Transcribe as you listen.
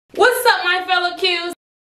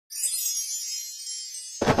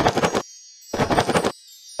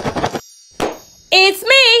It's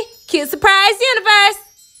me, Cute Surprise Universe.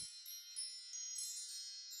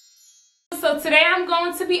 So today I'm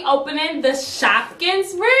going to be opening the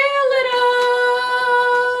Shopkins Real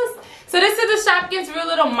Littles. So this is the Shopkins Real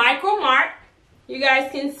Little Micro Mart. You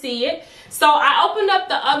guys can see it. So I opened up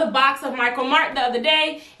the other box of Micro Mart the other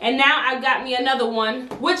day, and now I got me another one,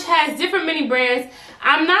 which has different mini brands.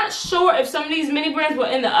 I'm not sure if some of these mini brands were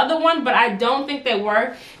in the other one, but I don't think they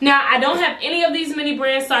were. Now, I don't have any of these mini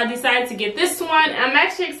brands, so I decided to get this one. I'm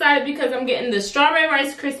actually excited because I'm getting the Strawberry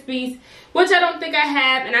Rice Krispies, which I don't think I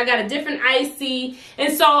have, and I got a different icy,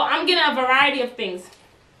 and so I'm getting a variety of things.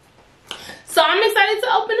 So I'm excited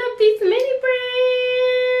to open up these mini brands.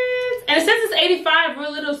 And it says it's 85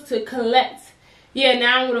 Real Littles to collect. Yeah,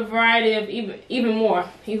 now with a variety of even more of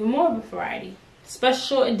a variety.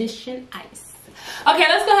 Special edition ice. Okay,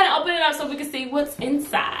 let's go ahead and open it up so we can see what's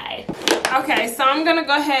inside. Okay, so I'm gonna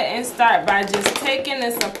go ahead and start by just taking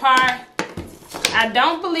this apart. I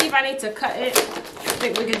don't believe I need to cut it. I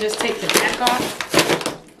think we can just take the back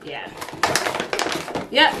off. Yeah.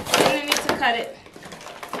 Yep, we don't need to cut it.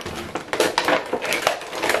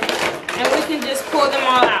 And we can just pull them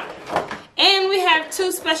all out. And we have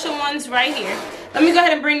two special ones right here. Let me go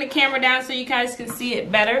ahead and bring the camera down so you guys can see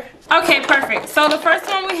it better. Okay, perfect. So the first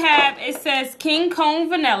one we have, it says King Cone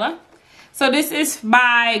Vanilla. So this is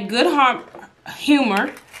by Good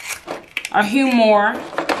Humor.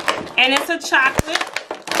 And it's a chocolate.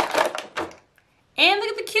 And look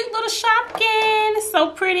at the cute little Shopkin. It's so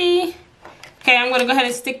pretty. Okay, I'm gonna go ahead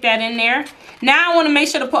and stick that in there. Now I want to make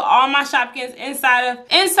sure to put all my Shopkins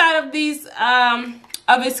inside of these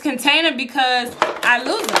of its container because I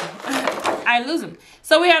lose them. I lose them.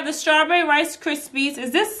 So we have the Strawberry Rice Krispies.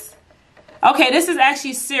 Is this? Okay, this is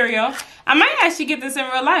actually cereal. I might actually get this in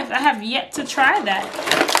real life. I have yet to try that.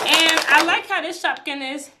 And I like how this Shopkin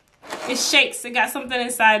is. It shakes. It got something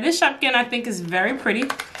inside. This Shopkin I think is very pretty.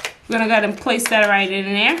 We're gonna go ahead and place that right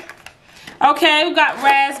in there. Okay, we got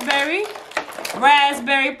raspberry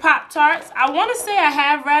Pop-Tarts. I want to say I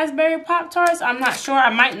have raspberry Pop-Tarts. I'm not sure. I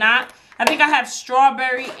might not. I think I have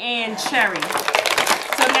strawberry and cherry.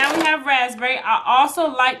 So now we have raspberry. I also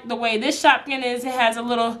like the way this Shopkin is. It has a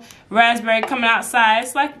little raspberry coming outside.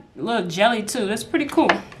 It's like a little jelly too. That's pretty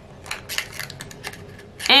cool.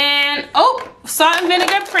 And, oh, salt and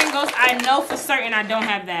vinegar Pringles. I know for certain I don't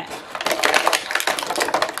have that.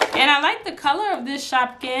 And I like the color of this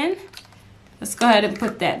Shopkin. Let's go ahead and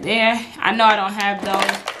put that there. I know I don't have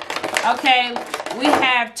those. Okay, we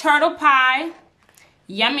have turtle pie.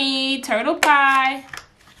 Yummy turtle pie.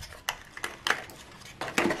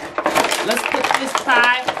 Let's put this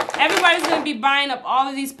pie. Everybody's going to be buying up all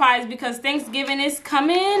of these pies because Thanksgiving is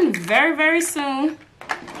coming very, very soon.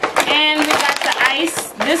 And we got the ice.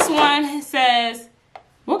 This one says,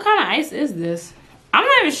 what kind of ice is this? I'm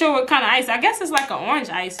not even sure what kind of ice. I guess it's like an orange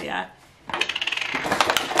ice, yeah.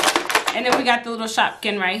 And then we got the little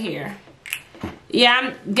Shopkin right here. Yeah,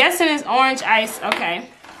 I'm guessing it's orange ice. Okay.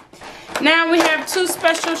 Now we have two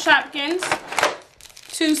special Shopkins.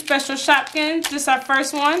 Two special Shopkins. This is our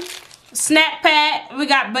first one. Snack Pack. We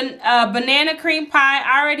got banana cream pie.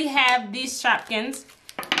 I already have these Shopkins.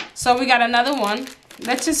 So we got another one.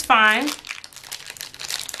 That's just fine.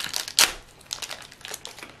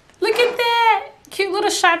 Look at that. Cute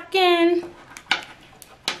little Shopkin.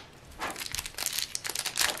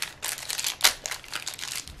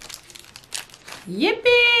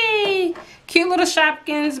 Yippee! Cute little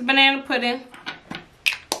Shopkins banana pudding.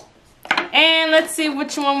 And let's see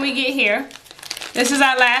which one we get here. This is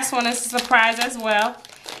our last one. It's a surprise as well.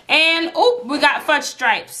 And, oh, we got fudge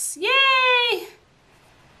stripes. Yay!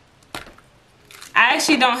 I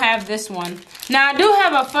actually don't have this one. Now, I do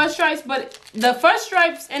have a fudge stripes, but the fudge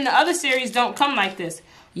stripes in the other series don't come like this.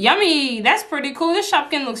 Yummy! That's pretty cool. This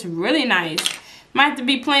Shopkin looks really nice. Might have to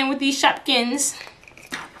be playing with these Shopkins.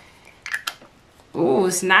 Ooh,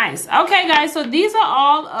 it's nice. Okay, guys, so these are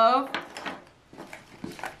all of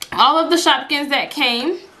the Shopkins that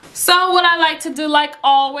came. So what I like to do, like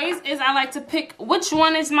always, is I like to pick which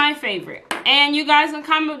one is my favorite. And you guys can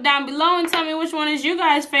comment down below and tell me which one is you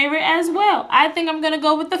guys' favorite as well. I think I'm going to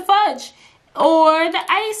go with the fudge or the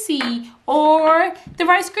icy or the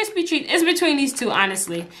Rice Krispie treat. It's between these two,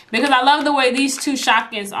 honestly, because I love the way these two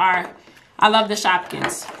Shopkins are. I love the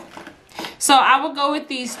Shopkins. So I will go with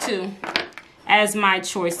these two as my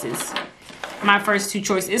choices. My first two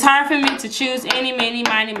choices. It's hard for me to choose any, mini,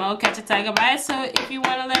 miny, mo, catch a tiger by it. So if you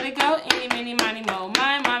want to let it go, any, mini, miny, mo.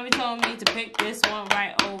 My mommy told me to pick this one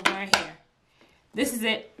right over here. This is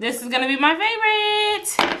it. This is going to be my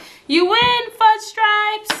favorite. You win, fudge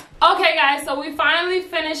stripes. Okay, guys, so we finally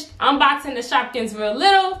finished unboxing the Shopkins Real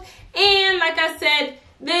Little. And like I said,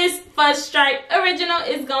 this Fudge Stripe original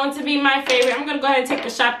is going to be my favorite. I'm going to go ahead and take the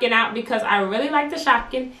Shopkin out because I really like the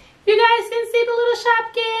Shopkin. You guys can see the little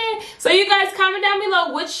Shopkin. So you guys comment down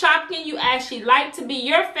below which Shopkin you actually like to be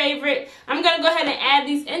your favorite. I'm going to go ahead and add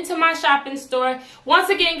these into my shopping store. Once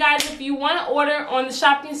again, guys, if you want to order on the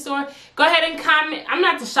Shopkin store, go ahead and comment. I'm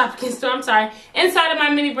not the Shopkin store, I'm sorry. Inside of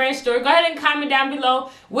my mini brand store, go ahead and comment down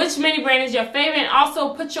below which mini brand is your favorite. And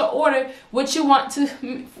also put your order, what you want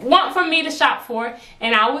for me to shop for.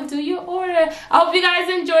 And I will do your order. I hope you guys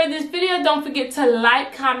enjoyed this video. Don't forget to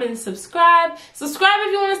like, comment, and subscribe. Subscribe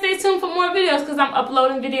if you want to stay tuned for more videos because I'm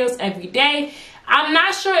uploading videos every day. I'm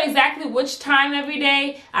not sure exactly which time every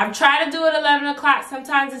day. I've tried to do it 11 o'clock.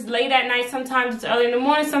 Sometimes it's late at night. Sometimes it's early in the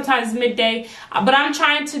morning. Sometimes it's midday. But I'm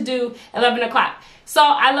trying to do 11 o'clock. So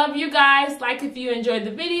I love you guys. Like if you enjoyed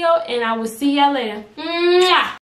the video. And I will see y'all later. Mwah!